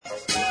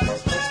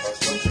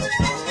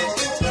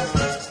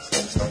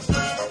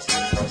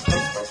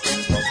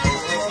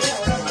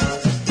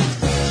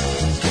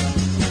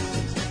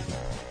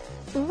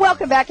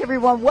back,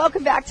 everyone.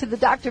 Welcome back to the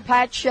Dr.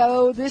 Pat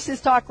Show. This is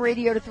Talk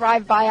Radio to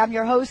Thrive By. I'm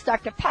your host,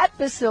 Dr. Pat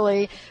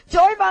Basile,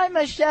 joined by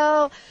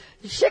Michele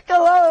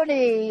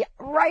Scicolone,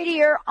 right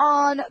here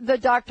on the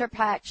Dr.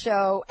 Pat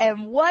Show.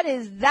 And what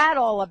is that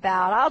all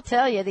about? I'll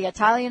tell you, the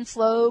Italian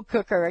slow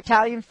cooker,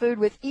 Italian food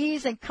with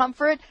ease and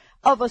comfort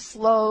of a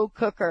slow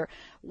cooker.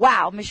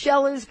 Wow,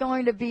 Michele is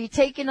going to be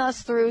taking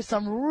us through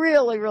some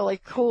really,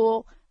 really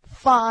cool,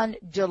 fun,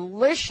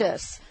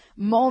 delicious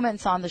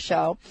moments on the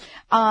show.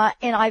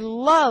 And I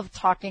love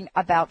talking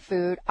about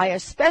food. I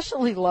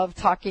especially love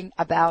talking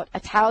about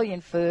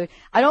Italian food.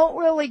 I don't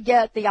really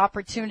get the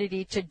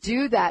opportunity to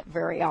do that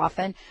very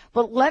often,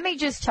 but let me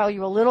just tell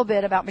you a little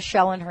bit about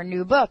Michele and her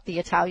new book, The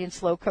Italian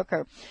Slow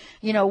Cooker.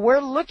 You know, we're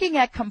looking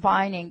at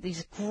combining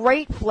these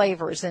great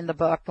flavors in the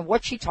book and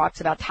what she talks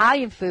about,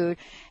 Italian food,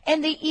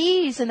 and the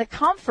ease and the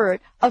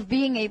comfort of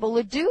being able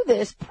to do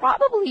this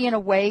probably in a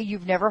way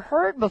you've never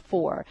heard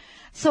before.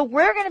 So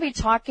we're going to be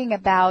talking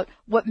about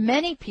what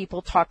many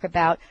people talk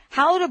about,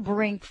 how to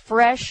bring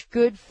fresh,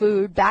 good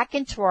food back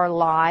into our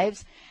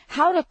lives,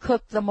 how to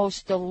cook the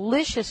most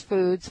delicious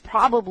foods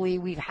probably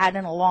we've had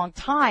in a long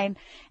time,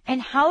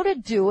 and how to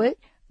do it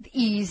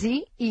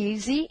easy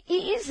peasy,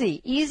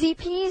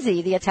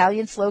 the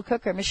Italian slow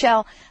cooker.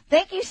 Michele,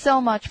 thank you so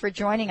much for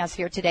joining us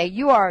here today.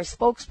 You are a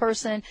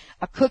spokesperson,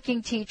 a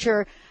cooking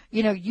teacher.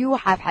 You know, you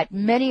have had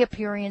many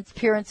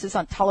appearances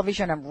on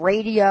television and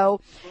radio,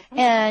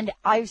 and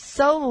I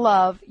so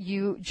love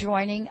you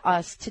joining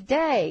us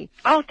today.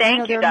 Oh,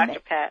 thank you, Dr.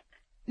 Pat.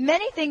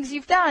 Many things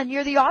you've done.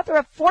 You're the author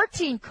of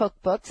 14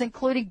 cookbooks,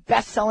 including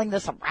best-selling The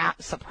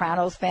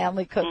Sopranos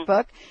Family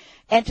Cookbook,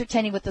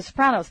 Entertaining with the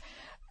Sopranos.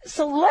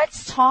 So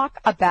let's talk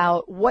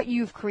about what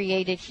you've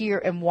created here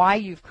and why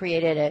you've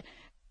created it.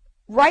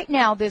 Right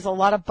now, there's a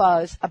lot of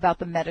buzz about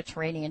the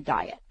Mediterranean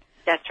diet.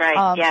 That's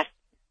right, yes.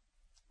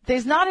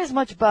 There's not as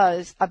much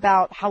buzz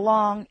about how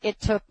long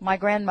it took my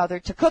grandmother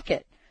to cook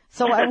it.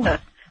 So I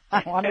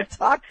want to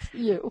talk to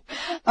you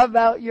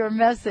about your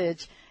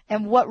message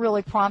and what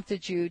really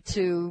prompted you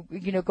to,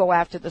 you know, go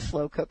after the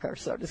slow cooker,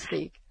 so to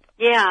speak.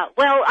 Yeah,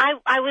 well,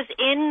 I was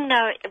in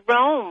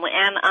Rome,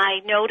 and I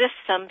noticed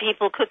some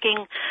people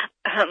cooking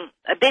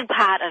a big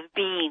pot of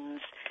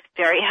beans,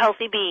 very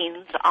healthy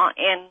beans, on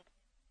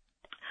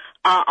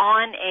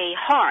a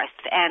hearth,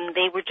 and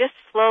they were just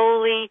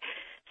slowly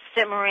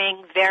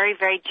simmering very,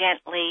 very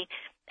gently.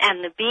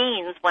 And the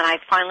beans, when I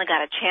finally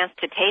got a chance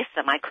to taste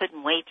them, I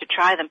couldn't wait to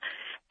try them.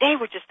 They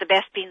were just the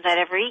best beans I'd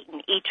ever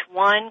eaten. Each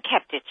one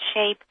kept its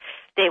shape.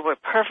 They were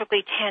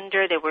perfectly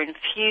tender. They were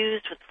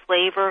infused with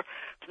flavor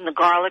from the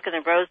garlic and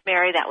the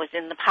rosemary that was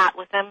in the pot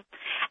with them.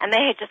 And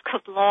they had just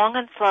cooked long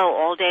and slow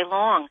all day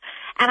long.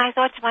 And I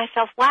thought to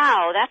myself,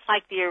 wow, that's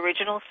like the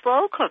original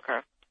slow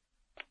cooker.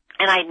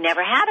 And I'd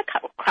never had a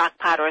crock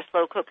pot or a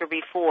slow cooker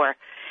before.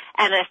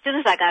 And as soon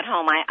as I got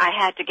home, I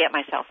had to get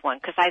myself one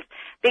because I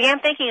began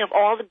thinking of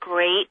all the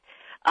great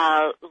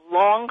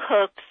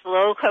long-cooked,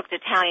 slow-cooked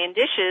Italian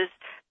dishes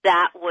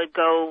that would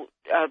go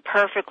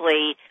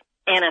perfectly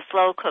in a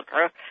slow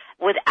cooker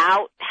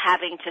without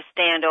having to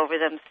stand over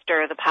them,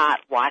 stir the pot,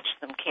 watch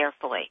them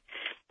carefully.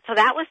 So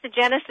that was the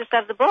genesis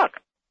of the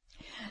book.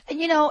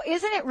 You know,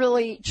 isn't it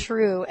really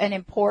true and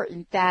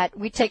important that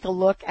we take a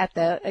look at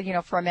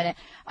for a minute?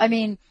 I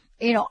mean,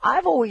 you know,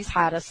 I've always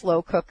had a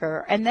slow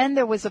cooker, and then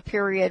there was a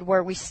period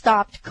where we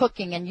stopped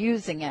cooking and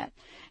using it.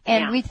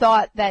 And we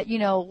thought that, you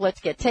know,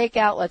 let's get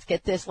takeout, let's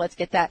get this, let's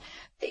get that.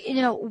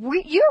 You know,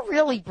 you're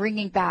really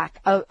bringing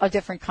back a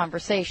different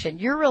conversation.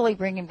 You're really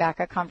bringing back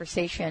a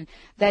conversation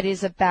that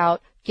is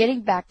about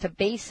getting back to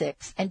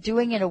basics and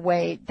doing it in a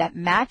way that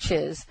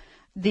matches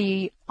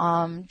the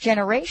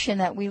generation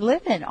that we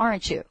live in,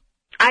 aren't you?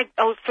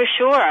 For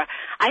sure.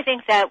 I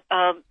think that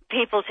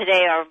people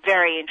today are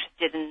very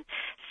interested in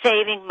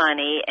saving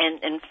money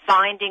and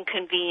finding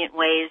convenient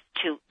ways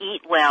to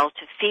eat well,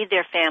 to feed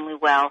their family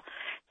well,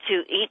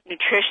 to eat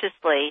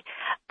nutritiously,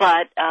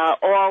 but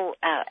all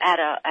at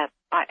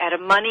a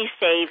money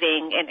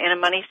saving in a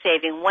money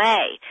saving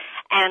way.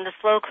 And the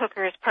slow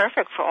cooker is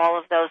perfect for all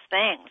of those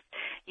things.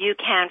 You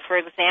can, for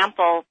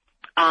example,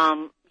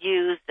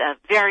 use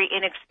very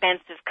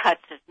inexpensive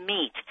cuts of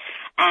meat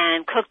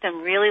and cook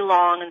them really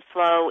long and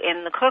slow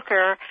in the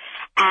cooker,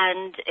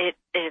 and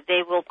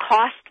they will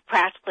cost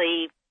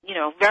practically, you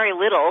know, very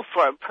little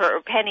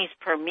for pennies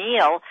per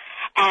meal,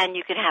 and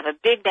you can have a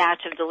big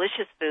batch of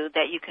delicious food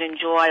that you can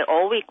enjoy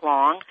all week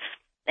long,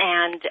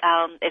 and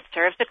it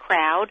serves a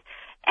crowd,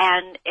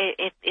 and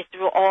it's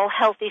all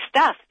healthy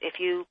stuff. If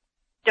you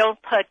don't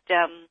put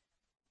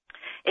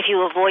if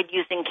you avoid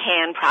using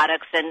canned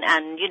products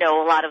and you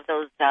know, a lot of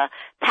those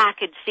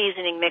packaged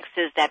seasoning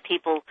mixes that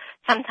people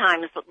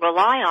sometimes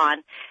rely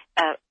on,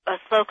 a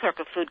slow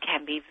cooker food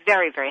can be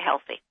very, very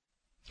healthy.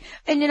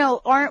 And, you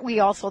know, aren't we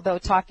also, though,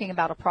 talking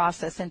about a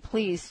process, and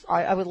please,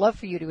 I would love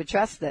for you to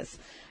address this,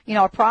 you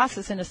know, a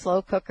process in a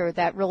slow cooker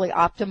that really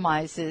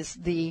optimizes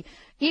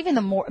even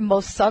the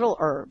most subtle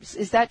herbs.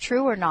 Is that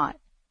true or not?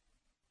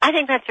 I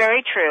think that's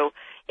very true.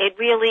 It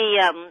really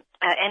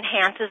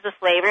enhances the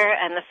flavor,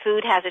 and the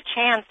food has a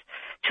chance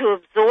to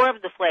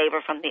absorb the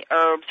flavor from the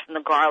herbs, from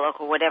the garlic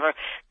or whatever.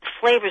 The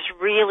flavors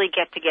really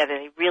get together.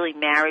 They really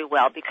marry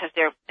well because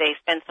they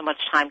spend so much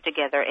time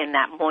together in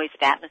that moist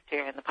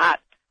atmosphere in the pot.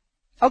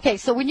 Okay,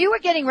 so when you were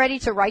getting ready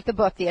to write the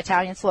book, The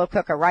Italian Slow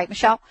Cooker, right,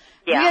 Michele?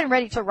 Yeah. You're getting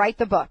ready to write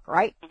the book,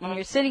 right? Mm-hmm. When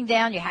you're sitting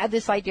down, you had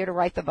this idea to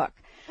write the book.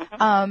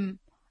 Mm-hmm.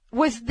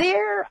 Was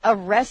there a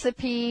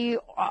recipe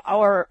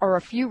or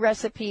a few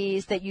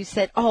recipes that you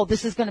said, oh,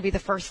 this is going to be the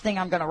first thing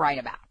I'm going to write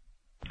about?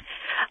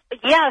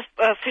 Yes,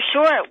 for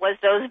sure. It was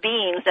those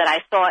beans that I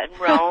saw in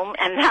Rome,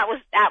 and that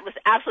was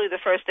absolutely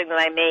the first thing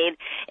that I made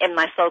in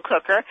my slow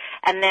cooker.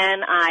 And then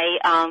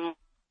I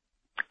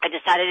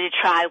decided to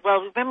try,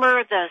 well,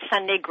 remember the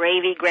Sunday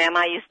gravy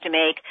Grandma used to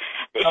make?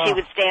 She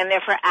would stand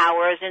there for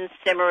hours and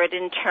simmer it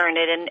and turn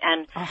it,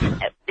 and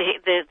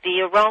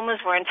the aromas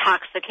were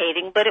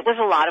intoxicating, but it was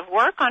a lot of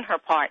work on her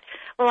part.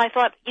 Well, I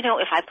thought,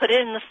 if I put it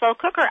in the slow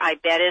cooker, I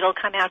bet it'll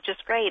come out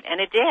just great, and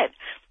it did.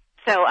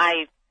 So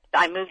I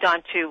moved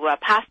on to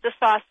pasta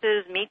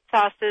sauces, meat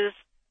sauces.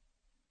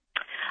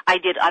 I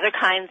did other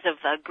kinds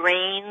of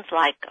grains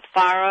like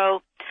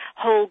farro,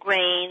 whole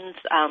grains,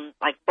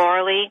 like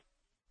barley.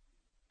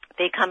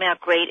 They come out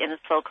great in a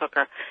slow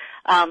cooker.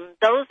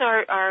 Those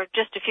are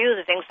just a few of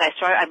the things I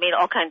started. I made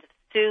all kinds of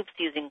soups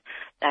using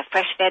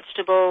fresh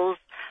vegetables,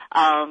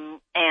 and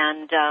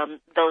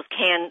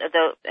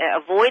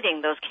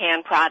avoiding those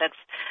canned products.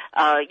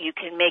 You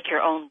can make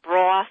your own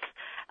broth,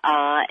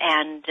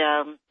 and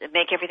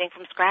make everything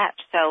from scratch.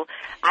 So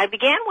I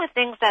began with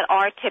things that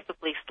are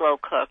typically slow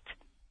cooked.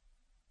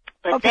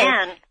 But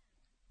then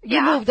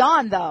you moved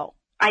on, though.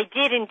 I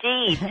did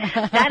indeed.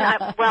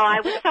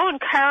 I was so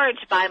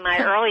encouraged by my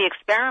early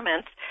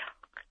experiments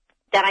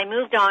that I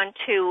moved on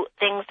to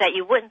things that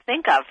you wouldn't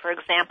think of. For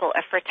example,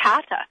 a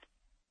frittata,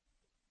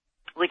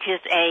 which is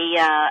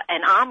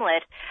an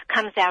omelet,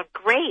 comes out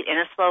great in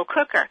a slow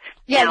cooker.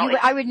 Yeah,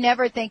 I would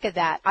never think of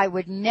that. I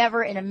would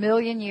never in a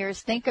million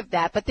years think of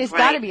that. But there's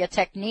got to be a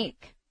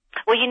technique.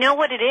 Well, you know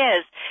what it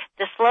is?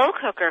 The slow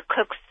cooker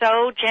cooks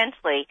so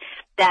gently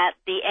that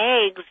the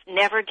eggs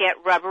never get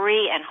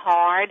rubbery and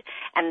hard,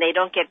 and they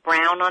don't get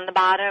brown on the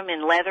bottom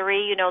and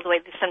leathery, the way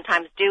they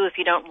sometimes do if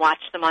you don't watch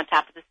them on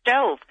top of the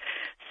stove.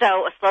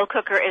 So a slow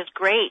cooker is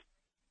great.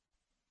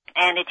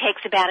 And it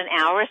takes about an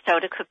hour or so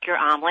to cook your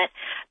omelet,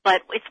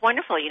 but it's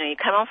wonderful. You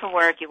come home from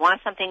work, you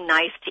want something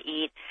nice to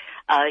eat.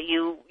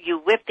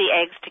 You whip the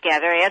eggs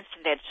together, add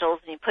some vegetables,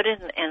 and you put it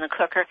in the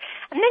cooker.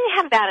 And then you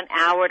have about an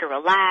hour to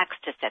relax,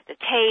 to set the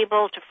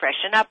table, to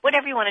freshen up,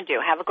 whatever you want to do.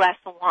 Have a glass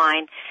of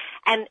wine.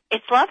 And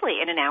it's lovely.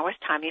 In an hour's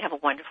time, you have a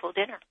wonderful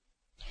dinner.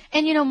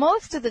 And,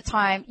 most of the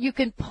time, you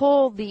can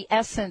pull the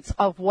essence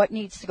of what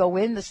needs to go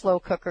in the slow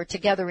cooker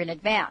together in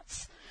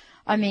advance.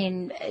 I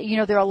mean,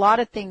 there are a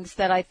lot of things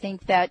that I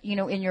think that,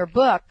 in your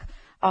book,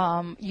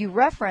 you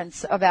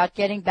reference about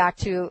getting back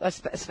to,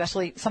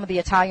 especially some of the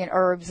Italian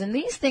herbs, and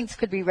these things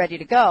could be ready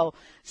to go.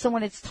 So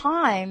when it's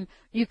time,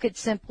 you could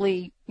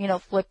simply,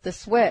 flip the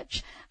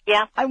switch.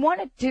 Yeah. I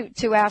wanted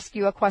to ask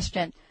you a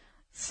question.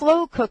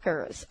 Slow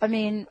cookers, I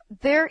mean,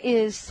 there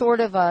is sort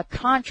of a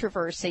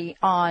controversy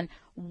on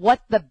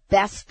what the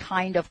best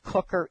kind of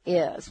cooker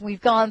is.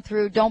 We've gone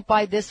through, don't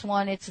buy this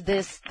one, it's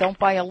this, don't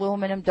buy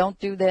aluminum, don't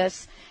do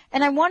this.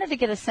 And I wanted to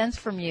get a sense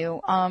from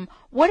you,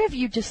 what have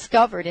you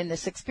discovered in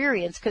this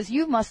experience? Because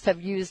you must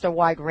have used a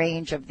wide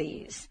range of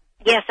these.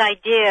 Yes, I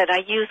did.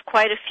 I used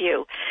quite a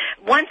few.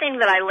 One thing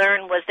that I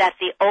learned was that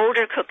the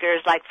older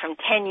cookers, like from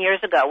 10 years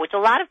ago, which a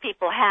lot of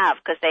people have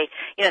because they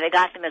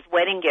got them as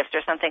wedding gifts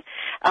or something,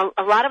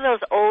 a lot of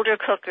those older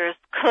cookers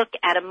cook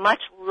at a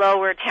much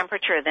lower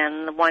temperature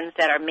than the ones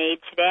that are made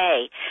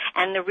today.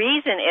 And the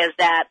reason is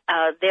that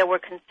there were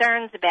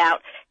concerns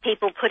about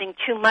people putting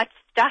too much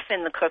stuff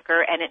in the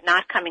cooker and it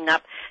not coming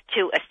up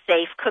to a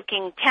safe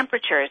cooking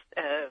temperature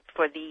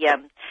for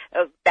the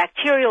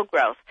bacterial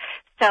growth.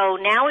 So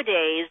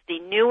nowadays, the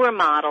newer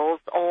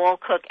models all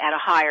cook at a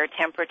higher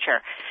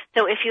temperature.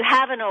 So if you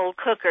have an old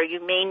cooker,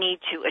 you may need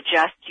to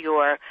adjust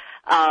your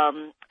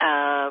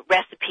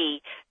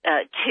recipe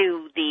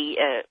to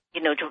the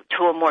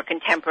to a more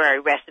contemporary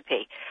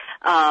recipe,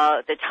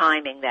 the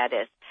timing that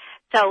is.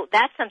 So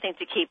that's something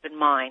to keep in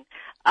mind.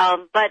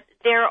 But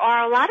there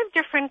are a lot of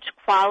different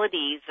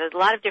qualities, a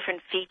lot of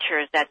different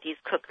features that these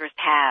cookers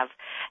have.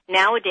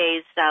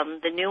 Nowadays,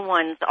 the new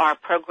ones are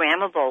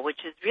programmable,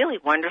 which is really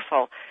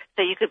wonderful.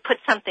 So you could put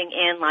something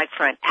in like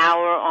for an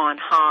hour on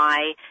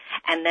high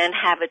and then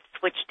have it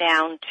switch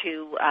down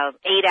to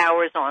 8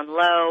 hours on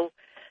low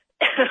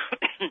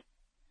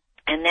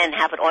and then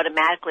have it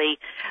automatically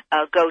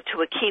go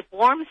to a keep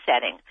warm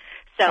setting.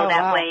 So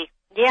way,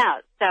 yeah,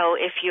 so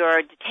if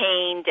you're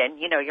detained and,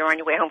 you're on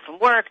your way home from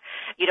work,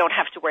 you don't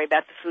have to worry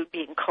about the food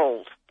being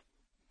cold.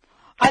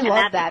 I love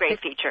that's that. a great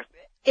feature.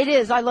 It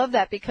is. I love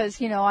that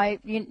because, I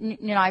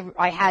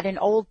had an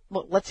old,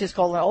 let's just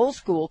call it an old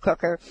school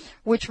cooker,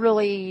 which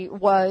really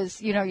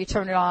was, you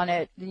turn it on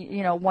at,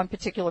 one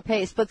particular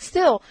pace, but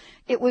still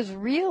it was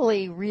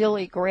really,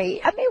 really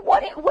great. I mean,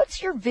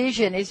 what's your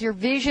vision? Is your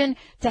vision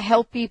to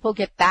help people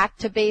get back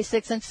to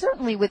basics? And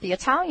certainly with the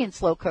Italian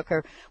slow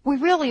cooker, we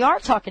really are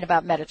talking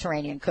about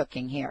Mediterranean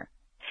cooking here.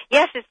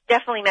 Yes, it's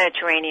definitely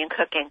Mediterranean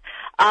cooking.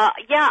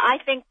 I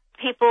think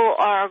people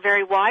are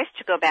very wise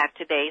to go back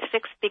to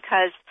basics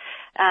because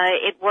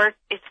it's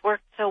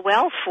worked so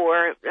well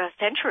for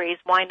centuries.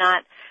 Why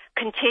not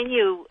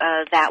continue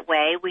that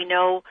way? We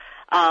know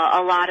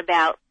a lot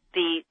about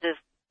the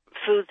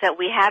foods that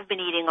we have been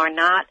eating are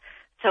not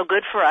so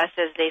good for us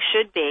as they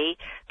should be.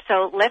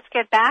 So let's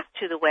get back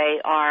to the way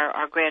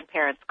our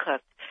grandparents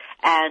cooked.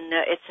 And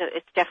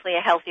it's definitely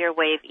a healthier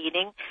way of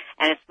eating,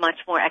 and it's much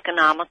more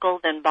economical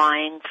than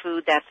buying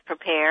food that's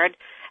prepared.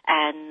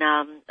 And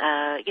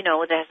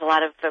there's a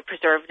lot of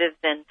preservatives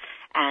and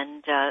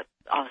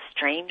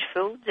strange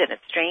foods in it,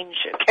 strange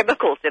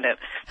chemicals in it.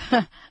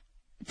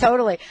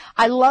 Totally.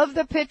 I love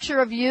the picture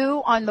of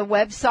you on the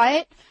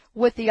website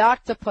with the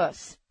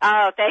octopus.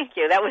 Oh, thank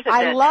you. That was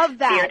I love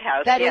that. Beard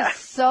House. That is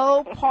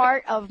so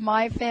part of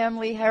my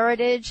family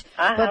heritage.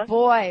 But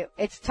boy,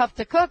 it's tough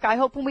to cook. I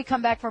hope when we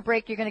come back from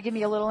break, you're going to give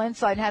me a little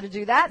insight on how to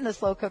do that in the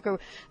slow cooker.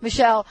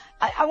 Michele,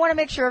 I want to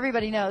make sure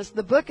everybody knows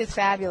the book is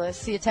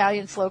fabulous, The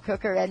Italian Slow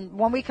Cooker. And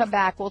when we come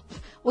back, we'll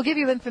give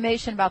you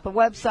information about the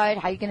website,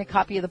 how you get a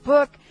copy of the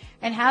book,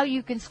 and how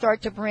you can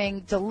start to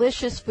bring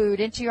delicious food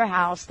into your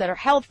house that are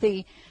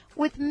healthy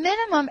with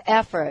minimum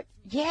effort.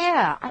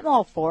 Yeah, I'm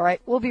all for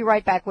it. We'll be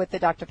right back with the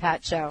Dr.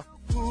 Pat Show.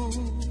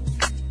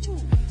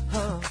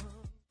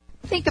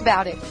 Think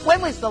about it. When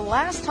was the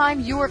last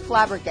time you were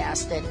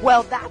flabbergasted?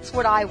 Well, that's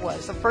what I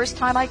was the first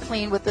time I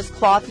cleaned with this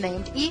cloth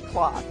named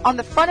E-Cloth. On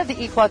the front of the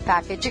E-Cloth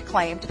package, it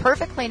claimed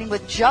perfect cleaning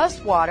with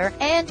just water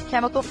and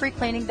chemical-free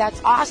cleaning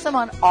that's awesome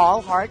on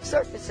all hard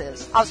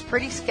surfaces. I was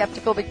pretty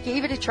skeptical, but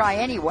gave it a try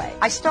anyway.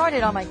 I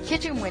started on my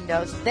kitchen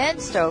windows, then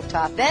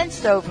stovetop, then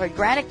stove hood,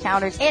 granite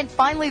counters, and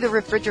finally the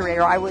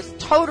refrigerator. I was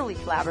totally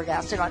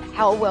flabbergasted on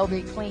how well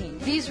they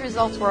cleaned. These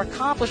results were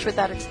accomplished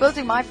without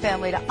exposing my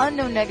family to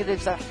unknown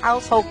negatives of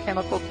household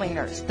chemical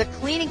cleaners. The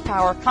cleaning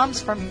power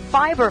comes from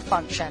fiber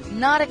function,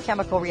 not a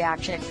chemical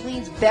reaction. It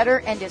cleans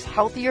better and is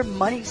healthier,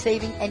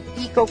 money-saving, and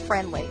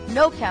eco-friendly.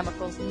 No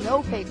chemicals,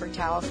 no paper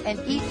towels, and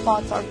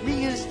E-Cloths are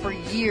reused for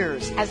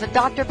years. As a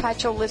Dr.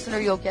 Pat Show listener,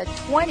 you'll get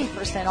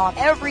 20% off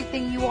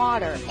everything you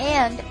order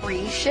and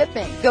free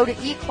shipping. Go to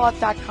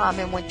ecloth.com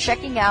and when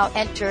checking out,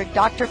 enter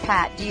Dr.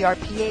 Pat,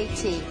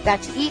 D-R-P-A-T.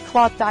 That's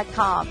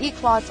ecloth.com.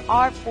 E-Cloths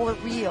are for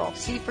real.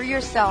 See for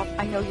yourself.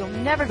 I know you'll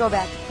never go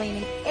back to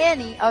cleaning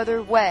any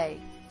other way.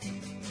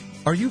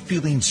 Are you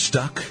feeling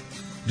stuck?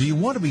 Do you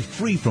want to be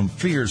free from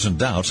fears and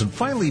doubts and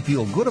finally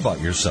feel good about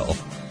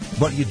yourself,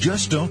 but you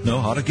just don't know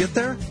how to get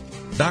there?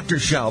 Dr.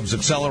 Schaub's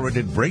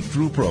Accelerated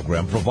Breakthrough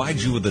Program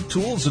provides you with the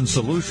tools and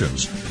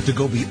solutions to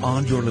go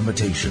beyond your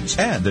limitations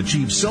and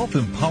achieve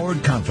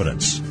self-empowered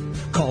confidence.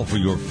 Call for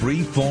your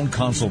free phone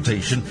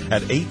consultation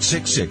at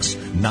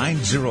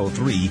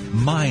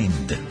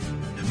 866-903-MIND.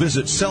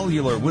 Visit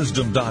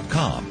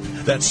cellularwisdom.com.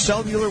 That's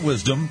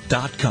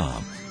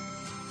cellularwisdom.com.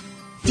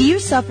 Do you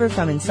suffer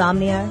from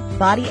insomnia,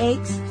 body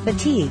aches,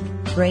 fatigue,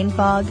 brain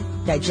fog,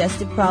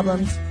 digestive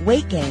problems,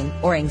 weight gain,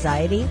 or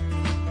anxiety?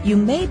 You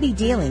may be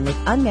dealing with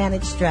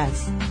unmanaged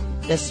stress.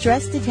 The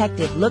Stress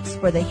Detective looks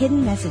for the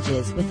hidden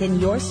messages within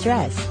your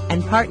stress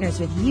and partners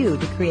with you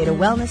to create a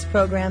wellness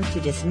program to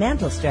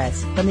dismantle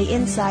stress from the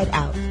inside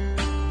out.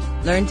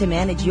 Learn to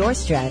manage your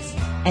stress,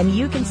 and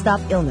you can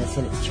stop illness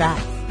in its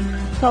tracks.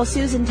 Call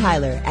Susan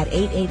Tyler at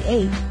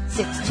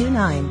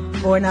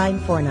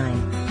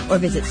 888-629-4949 or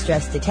visit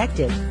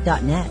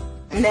stressdetective.net.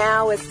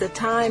 Now is the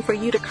time for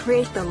you to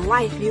create the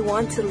life you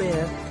want to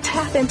live.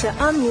 Tap into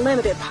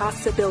unlimited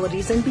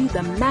possibilities and be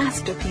the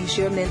masterpiece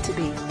you're meant to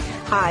be.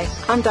 Hi,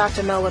 I'm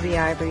Dr. Melody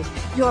Ivory,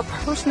 your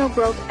personal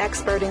growth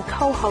expert and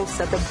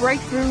co-host of the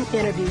Breakthrough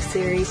Interview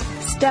Series,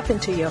 Step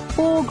Into Your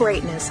Full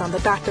Greatness on the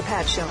Dr.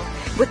 Pat Show.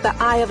 With the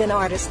eye of an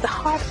artist, the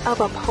heart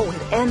of a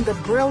poet, and the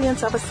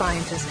brilliance of a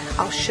scientist,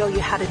 I'll show you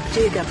how to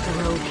dig up the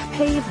road,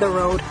 pave the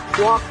road,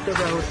 walk the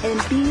road,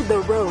 and be the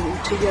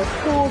road to your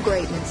full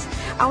greatness.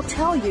 I'll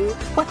tell you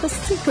what the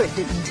secret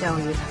didn't tell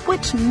you,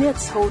 which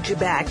myths hold you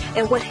back,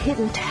 and what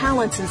hidden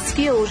talents and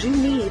skills you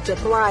need to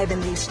thrive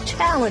in these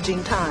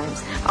challenging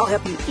times. I'll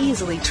help you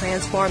easily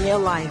transform your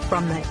life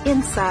from the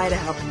inside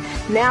out.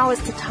 Now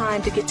is the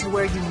time to get to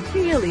where you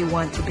really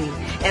want to be,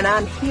 and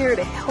I'm here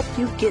to help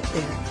you get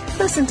there.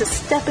 Listen to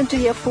Step Into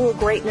Your Full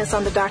Greatness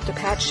on the Dr.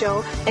 Pat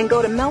Show and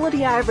go to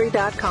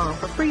melodyivory.com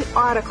for free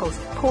articles,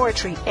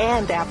 poetry,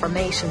 and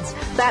affirmations.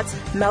 That's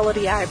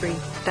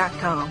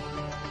melodyivory.com.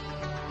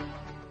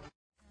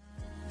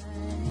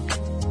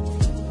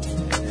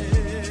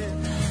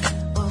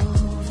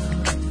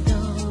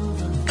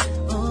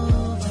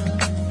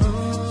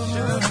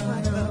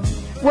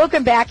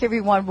 Welcome back,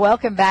 everyone.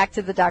 Welcome back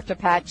to the Dr.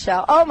 Pat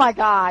Show. Oh, my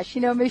gosh.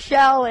 You know,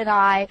 Michele and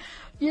I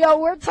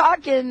We're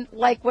talking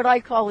like what I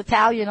call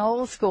Italian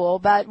old school,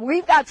 but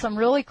we've got some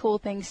really cool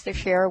things to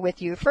share with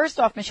you. First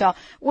off, Michele,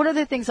 one of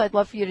the things I'd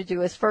love for you to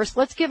do is first,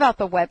 let's give out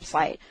the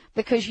website,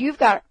 because you've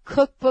got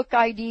cookbook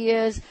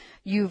ideas,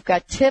 you've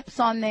got tips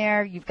on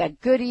there, you've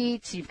got good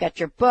eats, you've got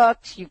your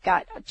books, you've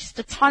got just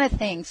a ton of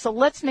things. So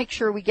let's make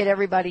sure we get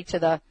everybody to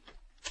the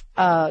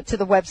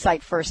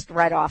website first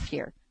right off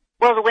here.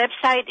 Well, the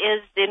website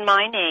is in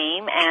my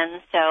name,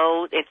 and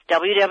so it's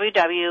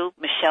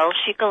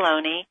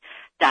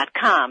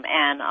www.michelscicolone.com,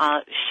 and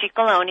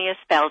Scicolone is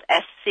spelled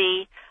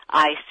Scicolone.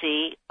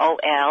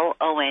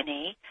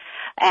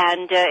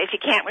 And if you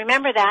can't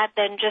remember that,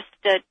 then just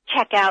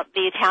check out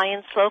the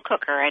Italian slow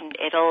cooker, and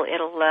it'll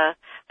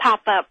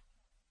pop up.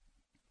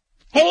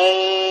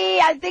 Hey,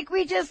 I think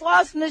we just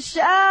lost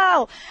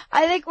Michele.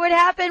 I think what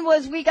happened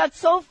was we got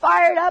so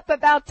fired up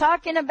about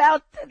talking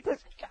about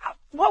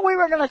what we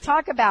were going to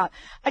talk about.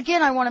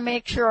 Again, I want to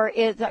make sure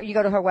you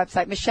go to her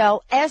website,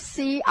 Michele,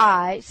 SCICOLONE,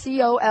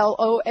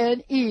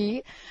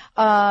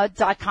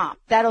 .com.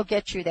 That'll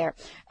get you there.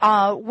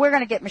 We're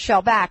going to get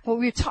Michele back.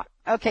 We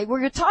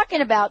were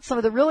talking about some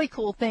of the really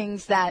cool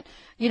things that,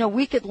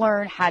 we could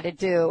learn how to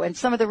do, and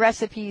some of the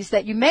recipes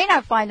that you may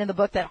not find in the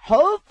book that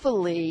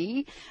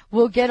hopefully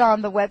will get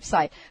on the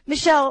website.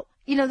 Michele,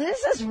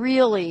 this is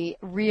really,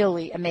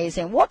 really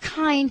amazing. What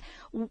kind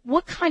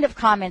of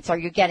comments are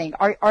you getting?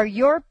 Are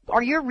your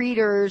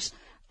readers,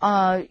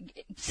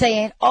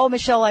 saying, "Oh,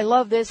 Michele, I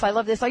love this.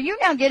 Are you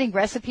now getting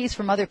recipes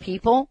from other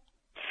people?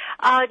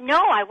 No,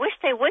 I wish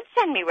they would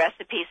send me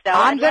recipes, though.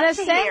 I'm going to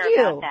send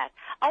you. About that.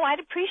 Oh,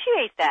 I'd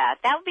appreciate that.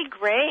 That would be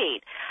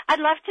great. I'd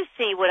love to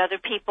see what other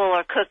people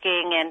are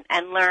cooking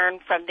and learn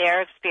from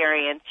their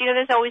experience.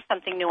 There's always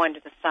something new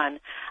under the sun,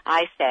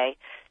 I say.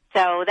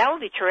 So that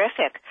would be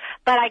terrific.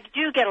 But I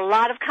do get a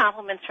lot of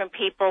compliments from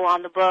people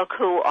on the book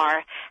who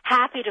are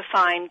happy to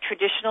find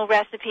traditional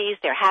recipes.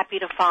 They're happy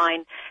to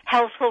find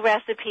healthful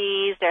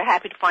recipes. They're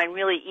happy to find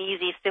really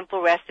easy,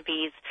 simple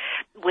recipes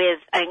with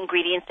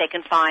ingredients they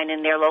can find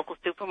in their local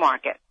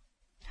supermarket.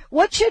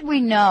 What should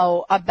we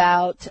know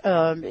about,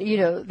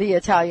 the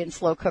Italian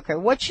slow cooker?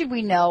 What should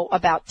we know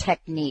about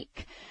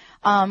technique?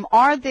 I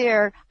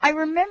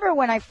remember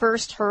when I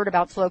first heard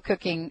about slow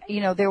cooking,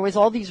 there was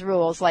all these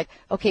rules like,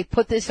 okay,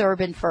 put this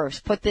herb in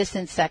first, put this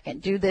in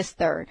second, do this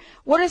third.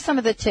 What are some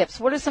of the tips?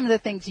 What are some of the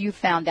things you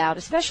found out,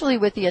 especially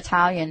with the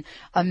Italian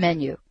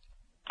menu?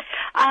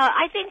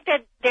 I think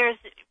that it's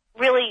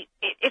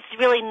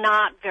really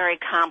not very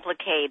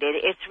complicated.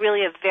 It's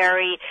really a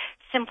very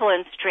simple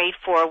and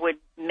straightforward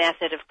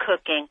method of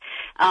cooking.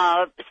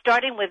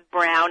 Starting with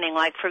browning,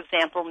 like, for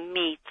example,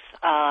 meats.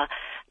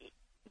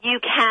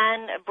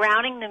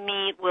 Browning the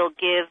meat will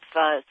give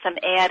some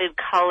added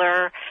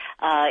color.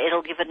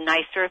 It'll give a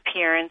nicer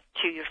appearance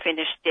to your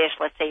finished dish.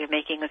 Let's say you're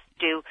making a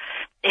stew.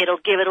 It'll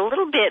give it a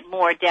little bit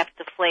more depth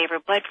of flavor.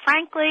 But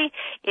frankly,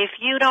 if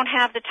you don't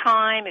have the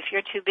time, if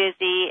you're too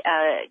busy,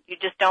 you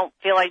just don't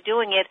feel like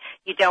doing it,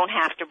 you don't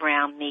have to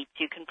brown meats.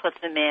 You can put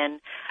them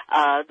in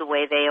the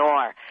way they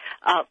are,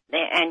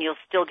 and you'll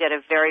still get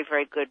a very,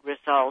 very good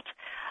result.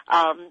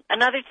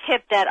 Another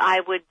tip that I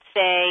would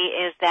say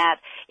is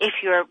that if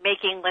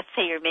let's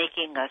say you're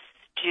making a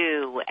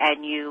stew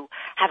and you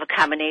have a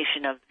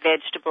combination of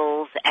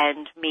vegetables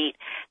and meat,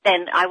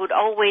 then I would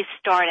always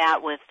start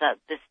out with the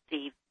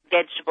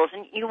vegetables,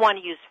 and you want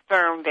to use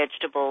firm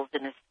vegetables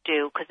in a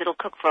stew because it'll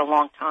cook for a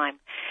long time.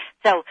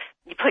 So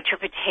you put your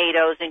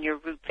potatoes and your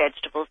root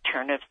vegetables,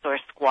 turnips or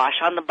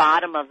squash, on the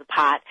bottom of the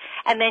pot,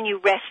 and then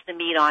you rest the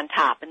meat on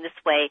top. And this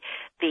way,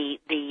 the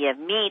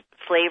meat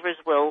flavors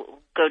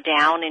will go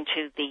down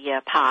into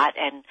the pot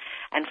and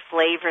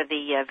flavor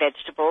the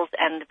vegetables,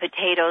 and the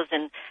potatoes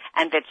and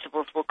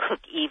vegetables will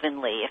cook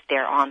evenly if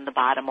they're on the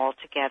bottom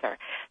altogether.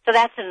 So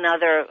that's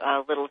another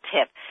little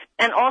tip.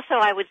 And also,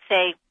 I would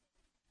say,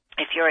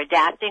 if you're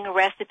adapting a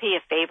recipe, a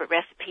favorite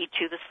recipe,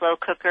 to the slow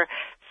cooker,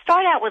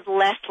 start out with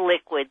less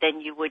liquid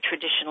than you would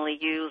traditionally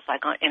use,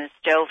 like in a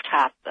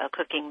stovetop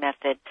cooking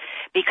method,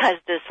 because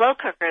the slow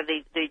cooker,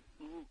 the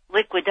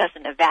liquid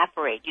doesn't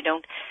evaporate. You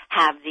don't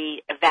have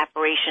the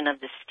evaporation of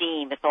the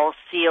steam. It's all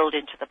sealed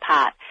into the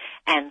pot,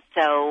 and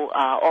so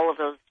all of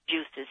those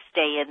juices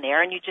stay in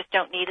there, and you just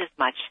don't need as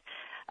much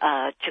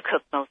to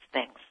cook most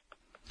things.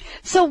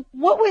 So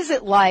what was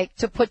it like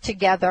to put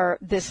together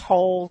this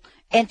whole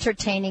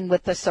Entertaining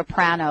with the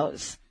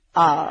Sopranos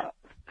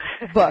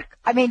book?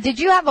 I mean, did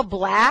you have a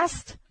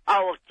blast?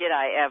 Oh, did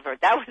I ever.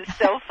 That was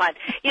so fun.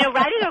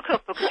 Writing a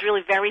cookbook is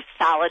really very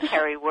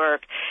solitary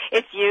work.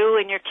 It's you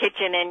in your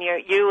kitchen and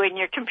you and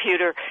your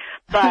computer.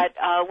 But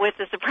with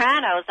The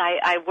Sopranos,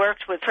 I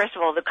worked with, first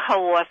of all, the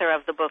co-author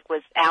of the book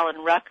was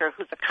Alan Rucker,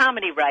 who's a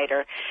comedy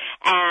writer,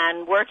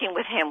 and working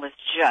with him was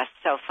just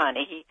so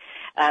funny.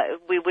 I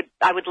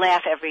would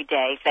laugh every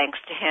day thanks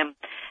to him,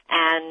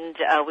 and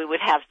we would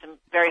have some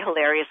very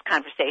hilarious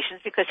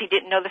conversations because he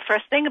didn't know the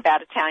first thing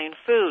about Italian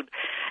food,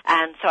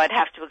 and so I'd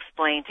have to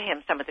explain to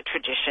him some of the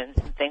traditions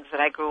and things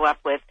that I grew up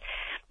with.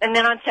 And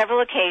then on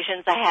several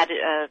occasions, I had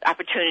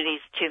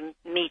opportunities to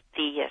meet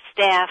the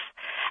staff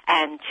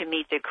and to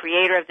meet the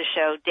creator of the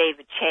show,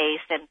 David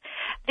Chase. And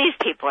these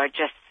people are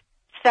just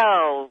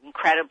so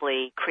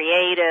incredibly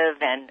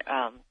creative and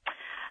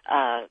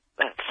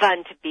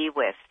fun to be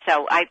with.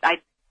 So I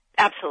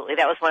absolutely,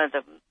 that was one of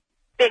the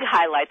big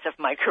highlights of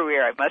my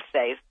career, I must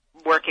say,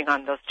 working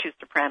on those 2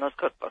 Sopranos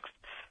cookbooks.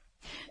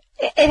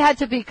 It had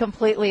to be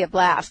completely a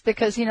blast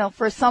because,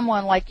 for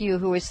someone like you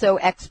who is so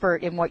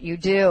expert in what you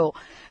do,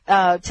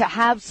 to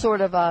have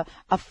sort of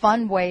a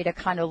fun way to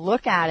kind of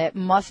look at it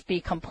must be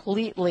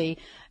completely,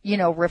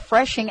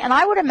 refreshing. And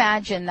I would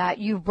imagine that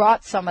you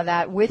brought some of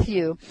that with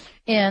you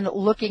in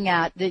looking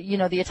at the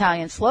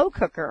Italian slow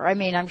cooker. I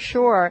mean, I'm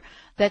sure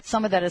that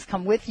some of that has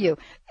come with you.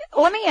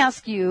 Let me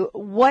ask you,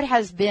 what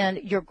has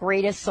been your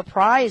greatest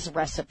surprise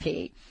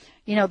recipe?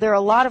 There are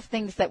a lot of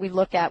things that we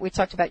look at. We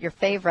talked about your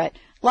favorite.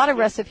 A lot of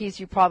recipes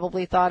you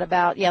probably thought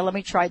about, let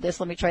me try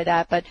this, let me try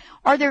that. But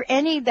are there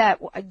any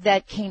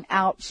that came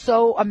out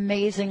so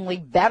amazingly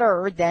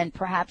better than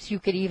perhaps you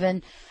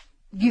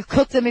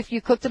cooked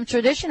them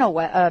traditional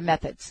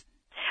methods?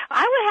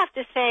 I would have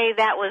to say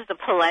that was the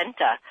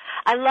polenta.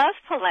 I love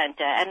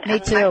polenta, and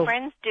my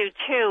friends do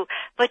too.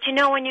 But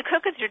when you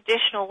cook a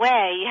traditional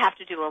way, you have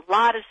to do a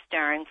lot of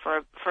stirring for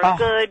a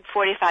good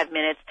 45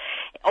 minutes.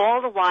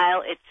 All the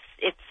while, it's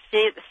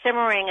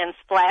simmering and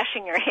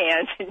splashing your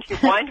hands, and you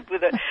wind up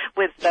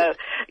with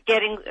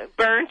getting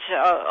burnt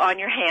on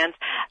your hands.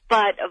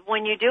 But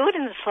when you do it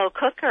in the slow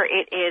cooker,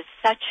 it is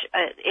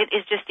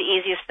just the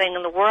easiest thing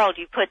in the world.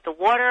 You put the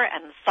water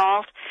and the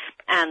salt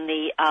and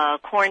the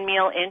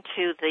cornmeal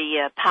into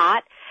the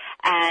pot,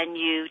 and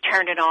you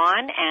turn it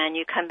on, and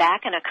you come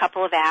back in a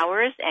couple of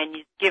hours, and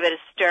you give it a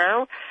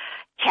stir.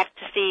 Check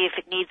to see if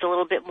it needs a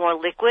little bit more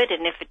liquid,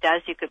 and if it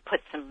does, you could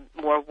put some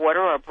more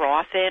water or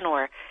broth in,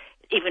 or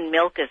even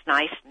milk is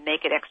nice and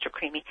make it extra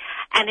creamy.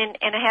 And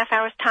in a half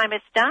hour's time,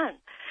 it's done.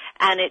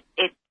 And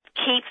it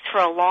keeps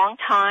for a long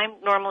time.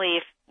 Normally,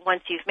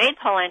 once you've made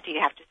polenta, you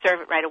have to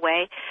serve it right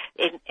away.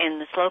 In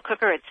the slow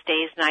cooker, it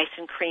stays nice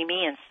and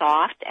creamy and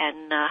soft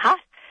and hot.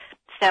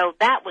 So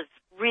that was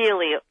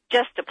really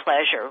just a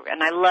pleasure,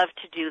 and I love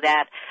to do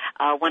that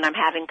when I'm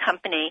having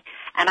company,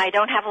 and I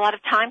don't have a lot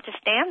of time to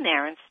stand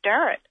there and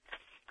stir it.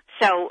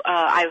 So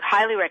I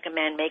highly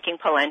recommend making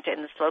polenta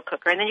in the slow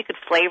cooker, and then you could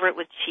flavor it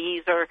with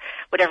cheese or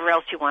whatever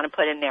else you want to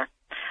put in there.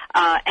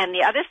 And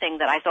the other thing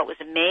that I thought was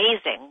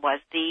amazing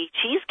was the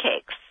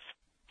cheesecakes.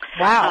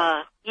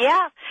 Wow.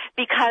 Yeah,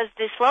 because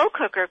the slow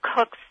cooker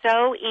cooks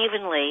so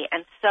evenly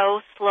and so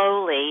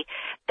slowly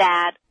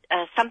that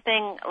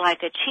something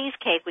like a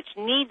cheesecake, which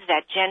needs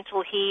that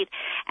gentle heat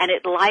and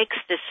it likes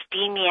the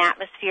steamy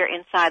atmosphere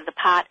inside the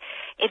pot,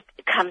 it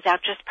comes out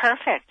just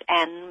perfect.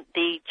 And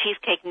the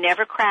cheesecake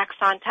never cracks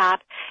on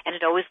top, and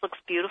it always looks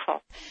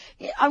beautiful.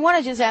 I want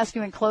to just ask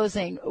you in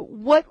closing,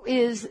 what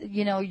is,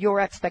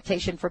 your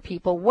expectation for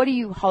people? What do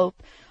you hope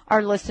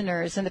our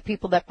listeners and the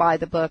people that buy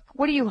the book,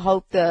 what do you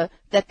hope that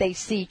they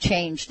see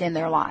changed in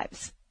their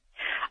lives?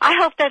 I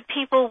hope that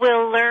people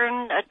will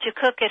learn to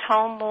cook at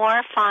home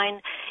more,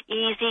 find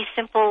easy,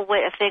 simple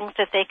things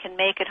that they can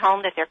make at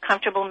home that they're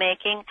comfortable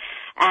making,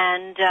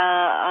 and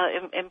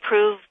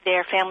improve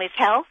their family's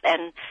health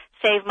and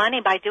save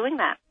money by doing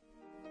that.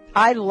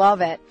 I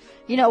love it.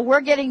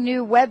 We're getting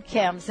new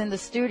webcams in the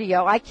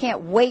studio. I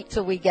can't wait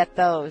till we get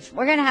those.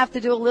 We're going to have to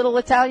do a little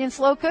Italian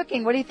slow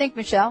cooking. What do you think,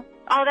 Michele?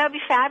 Oh, that would be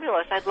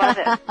fabulous. I'd love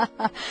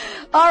it.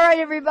 All right,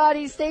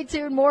 everybody, stay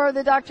tuned. More of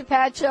the Dr.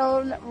 Pat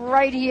Show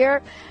right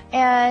here.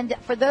 And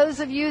for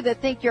those of you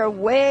that think you're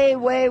way,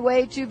 way,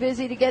 way too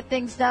busy to get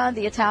things done,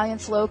 the Italian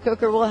slow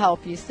cooker will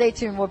help you. Stay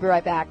tuned. We'll be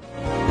right back.